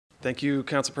Thank you,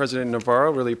 Council President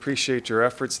Navarro. Really appreciate your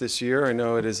efforts this year. I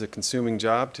know it is a consuming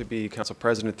job to be Council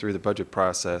President through the budget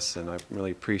process, and I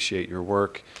really appreciate your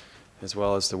work, as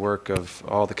well as the work of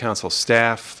all the Council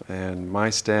staff and my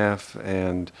staff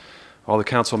and all the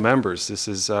Council members. This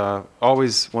is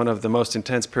always one of the most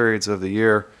intense periods of the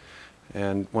year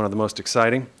and one of the most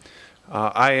exciting.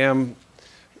 I am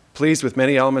pleased with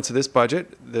many elements of this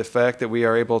budget. The fact that we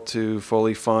are able to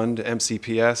fully fund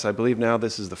MCPS. I believe now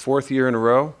this is the 4th year in a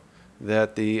row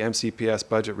that the MCPS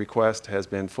budget request has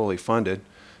been fully funded,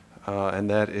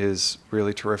 and that is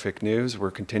really terrific news.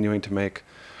 We're continuing to make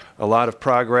a lot of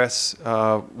progress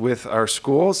with our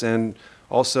schools and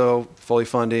also fully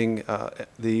funding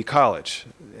the college.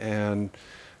 And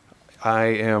I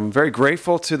am very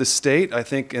grateful to the state. I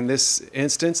think in this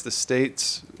instance, the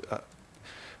state's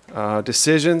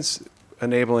decisions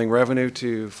enabling revenue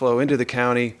to flow into the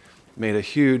county made a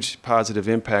huge positive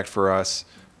impact for us.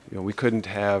 You know, we couldn't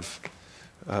have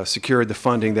secured the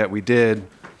funding that we did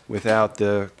without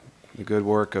the good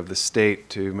work of the state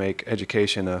to make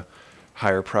education a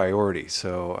higher priority.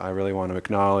 So I really want to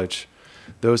acknowledge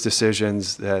those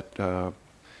decisions that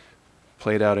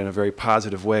played out in a very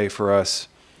positive way for us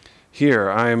here.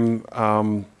 And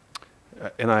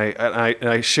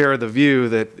I share the view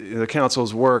that the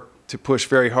Council's work to push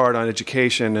very hard on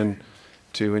education and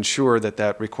to ensure that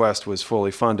that request was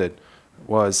fully funded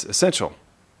was essential.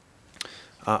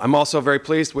 I'm also very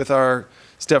pleased with our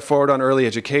step forward on early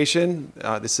education.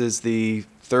 This is the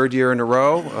 3rd year in a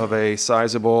row of a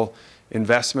sizable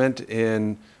investment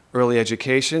in early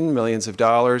education, millions of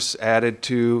dollars added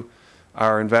to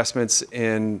our investments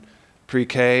in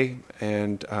pre-K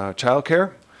and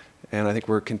childcare. And I think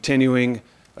we're continuing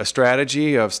a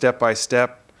strategy of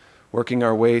step-by-step working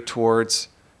our way towards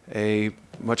a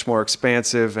much more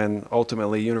expansive and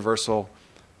ultimately universal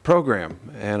program.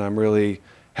 And I'm really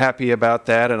happy about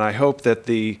that, and I hope that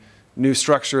the new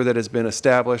structure that has been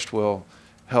established will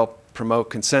help promote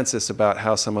consensus about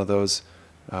how some of those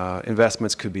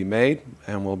investments could be made,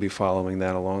 and we'll be following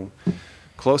that along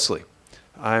closely.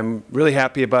 I'm really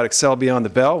happy about Excel Beyond the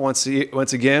Bell. Once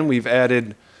again, we've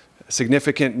added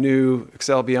significant new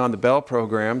Excel Beyond the Bell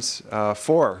programs,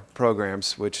 4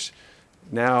 programs, which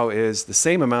now is the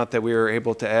same amount that we were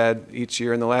able to add each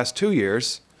year in the last 2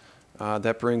 years.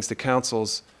 That brings the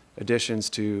Council's additions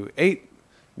to 8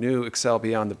 new Excel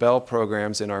Beyond the Bell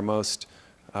programs in our most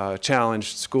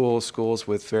challenged schools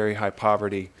with very high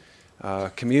poverty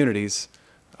communities.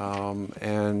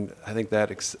 And I think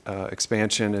that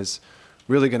expansion is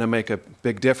really going to make a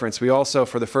big difference. We also,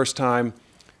 for the first time,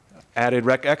 added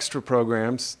Rec Extra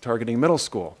programs targeting middle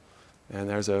school. And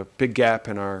there's a big gap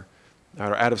in our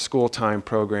out-of-school time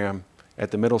program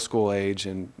at the middle school age,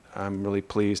 and I'm really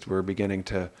pleased we're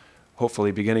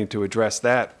hopefully beginning to address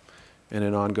that in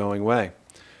an ongoing way.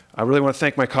 I really want to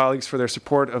thank my colleagues for their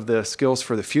support of the Skills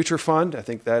for the Future Fund. I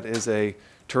think that is a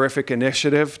terrific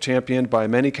initiative championed by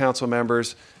many council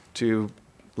members to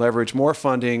leverage more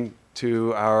funding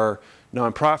to our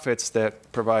nonprofits that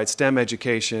provide STEM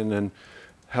education and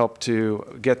help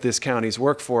to get this county's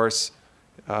workforce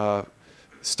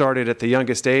started at the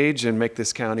youngest age and make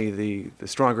this county the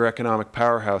stronger economic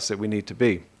powerhouse that we need to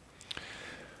be.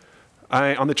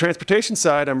 On the transportation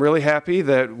side, I'm really happy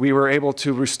that we were able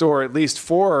to restore at least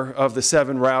 4 of the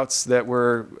 7 routes that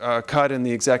were cut in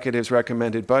the executive's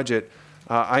recommended budget.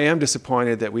 I am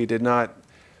disappointed that we did not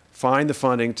find the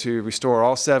funding to restore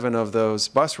all 7 of those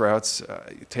bus routes,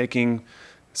 taking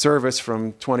service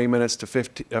from 20 minutes to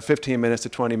 15 minutes to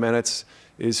 20 minutes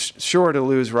is sure to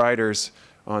lose riders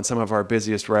on some of our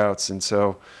busiest routes. And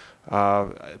so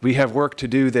we have work to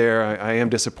do there. I am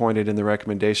disappointed in the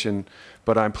recommendation,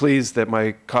 but I'm pleased that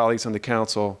my colleagues on the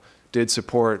council did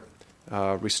support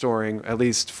restoring at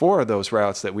least 4 of those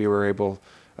routes that we were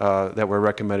that were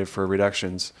recommended for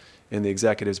reductions in the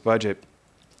executive's budget.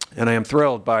 And I am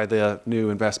thrilled by the new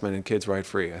investment in Kids Ride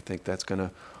Free. I think that's going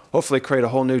to hopefully create a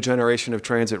whole new generation of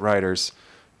transit riders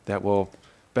that will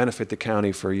benefit the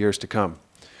county for years to come.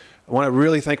 I want to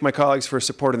really thank my colleagues for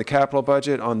supporting the capital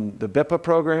budget on the BIPA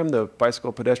program, the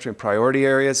Bicycle Pedestrian Priority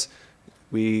Areas.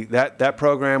 That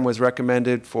program was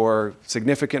recommended for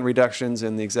significant reductions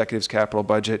in the executive's capital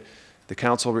budget. The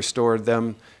council restored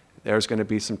them. There's going to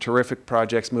be some terrific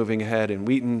projects moving ahead in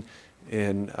Wheaton,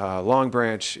 in Long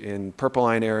Branch, in Purple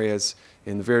Line areas,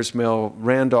 in the Veers Mill,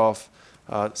 Randolph,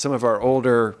 some of our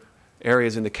older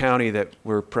areas in the county that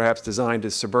were perhaps designed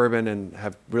as suburban and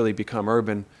have really become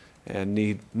urban and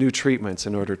need new treatments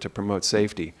in order to promote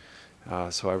safety.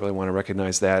 So I really want to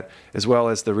recognize that, as well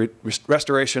as the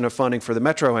restoration of funding for the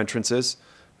metro entrances.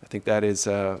 I think that is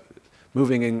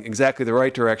moving in exactly the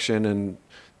right direction, and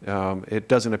it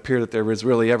doesn't appear that there was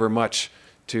really ever much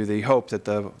to the hope that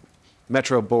the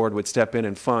Metro Board would step in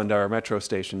and fund our metro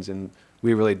stations, and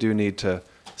we really do need to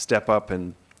step up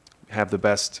and have the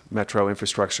best metro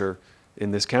infrastructure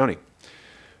in this county.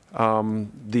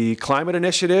 The climate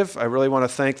initiative, I really want to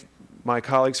thank my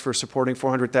colleagues for supporting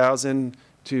 $400,000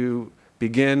 to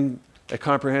begin a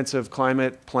comprehensive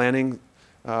climate planning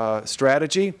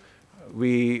strategy.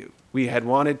 We had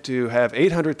wanted to have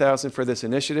 $800,000 for this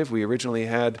initiative. We originally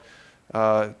had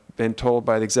been told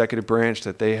by the executive branch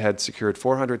that they had secured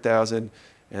 $400,000,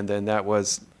 and then that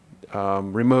was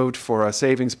removed for a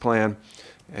savings plan.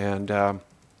 And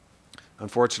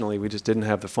unfortunately, we just didn't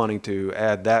have the funding to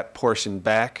add that portion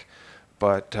back.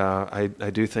 But I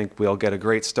do think we'll get a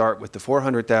great start with the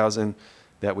 $400,000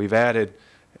 that we've added.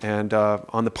 And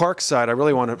on the park side, I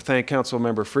really want to thank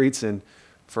Councilmember Friedson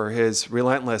for his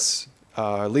relentless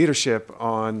leadership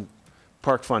on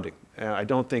park funding. I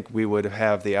don't think we would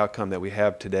have the outcome that we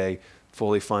have today,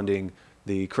 fully funding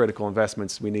the critical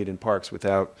investments we need in parks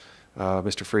without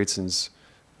Mr. Friedson's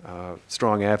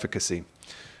strong advocacy.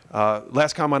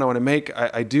 Last comment I want to make,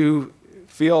 I do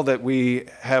feel that we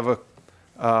have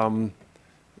an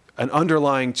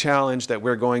underlying challenge that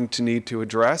we're going to need to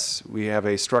address. We have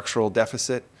a structural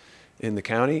deficit in the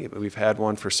county. We've had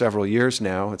one for several years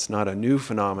now. It's not a new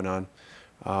phenomenon,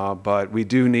 but we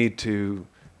do need to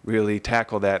really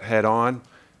tackle that head on.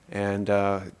 And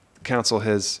Council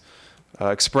has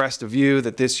expressed a view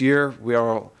that this year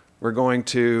we're going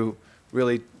to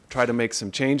really try to make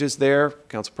some changes there.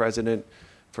 Council President,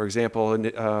 for example,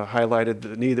 highlighted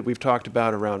the need that we've talked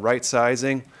about around right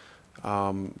sizing.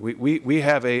 We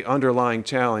have an underlying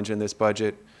challenge in this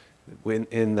budget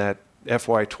in that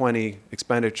FY20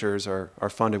 expenditures are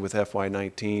funded with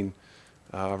FY19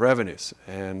 revenues,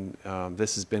 and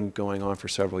this has been going on for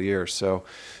several years. So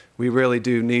we really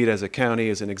do need, as a county,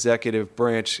 as an executive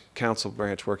branch, council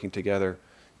branch working together,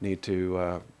 need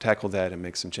to tackle that and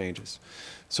make some changes.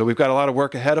 So we've got a lot of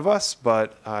work ahead of us,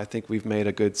 but I think we've made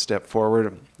a good step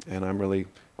forward, and I'm really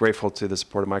grateful to the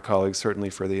support of my colleagues, certainly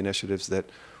for the initiatives that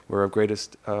were of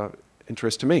greatest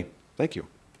interest to me. Thank you.